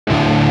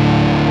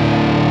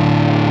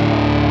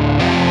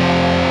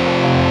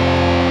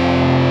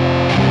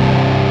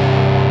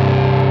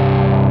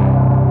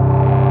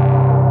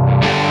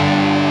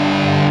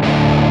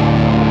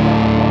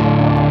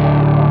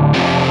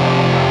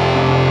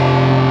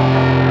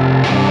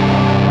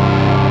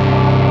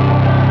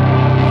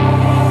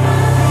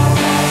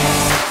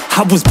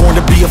I was born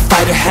to be a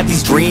fighter, had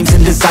these dreams and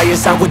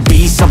desires. I would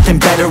be something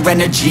better,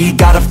 energy,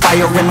 got a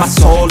fire in my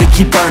soul to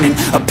keep burning,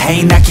 a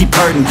pain that keep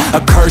hurting, a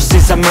curse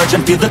is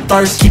emerging, feel the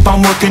thirst, keep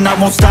on working, I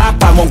won't stop,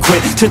 I won't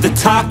quit, to the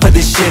top of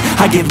this shit,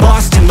 I get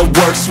lost in the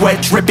work, sweat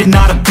dripping,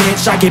 not a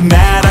bitch, I get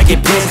mad, I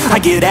get pissed, I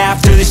get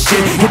after this shit,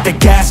 hit the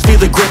gas, feel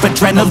the grip,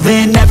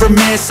 adrenaline, never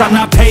miss, I'm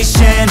not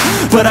patient,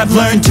 but I've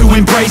learned to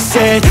embrace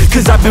it,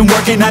 cause I've been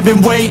working, I've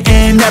been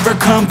waiting, never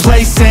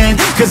complacent,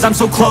 cause I'm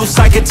so close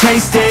I could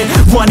taste it,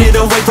 wanted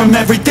away from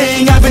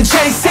everything I've been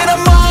chasing.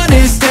 I'm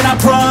honest and I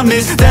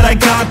promise that I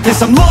got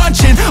this. I'm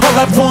launching, all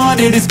I've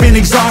wanted has been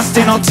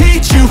exhausting. I'll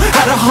teach you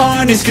how to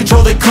harness,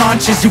 control the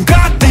conscious. You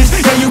got this,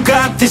 yeah you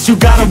got this, you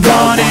gotta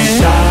want it.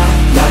 Shot,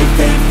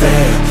 life ain't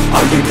fair.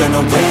 Are you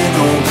gonna win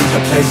or will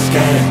you play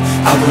scared?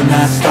 I will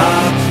not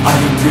stop, I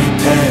am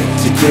prepared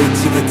to get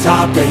to the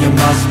top, yeah you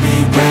must be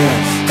rare.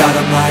 Got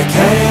 'em like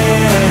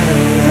hey,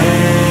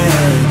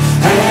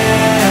 hey,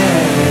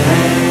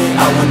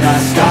 I will not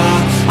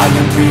stop, I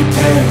am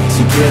prepared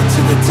to get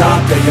to the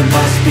top, yeah you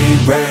must be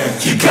rare.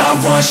 You got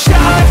one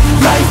shot,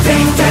 life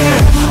ain't fair.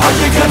 Are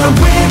you gonna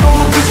win or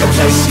will you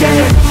play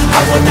scared?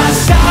 I will not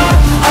stop,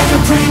 I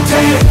am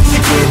prepared to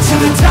get to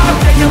the top,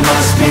 yeah you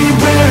must be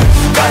rare.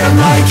 Got 'em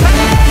like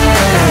hey,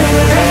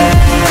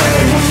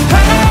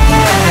 hey,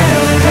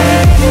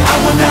 I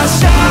will not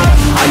stop,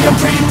 I am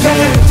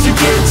prepared to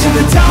get to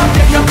the top,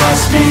 yeah you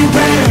must be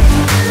rare.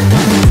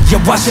 Yeah,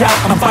 watch out,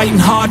 I'm fighting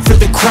hard for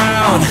the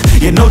crown.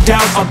 Yeah, no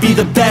doubt, I'll be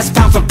the best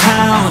pound for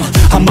pound.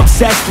 I'm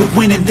obsessed with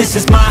winning, this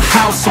is my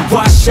house. So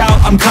watch out,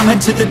 I'm coming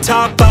to the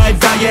top. I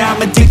vow, yeah,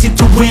 I'm addicted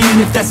to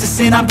winning. If that's a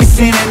sin, I'll be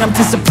sinning. I'm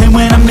disciplined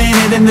when I'm in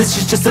it, and this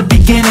is just the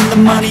beginning. The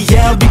money,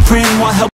 yeah, I'll be printing while helping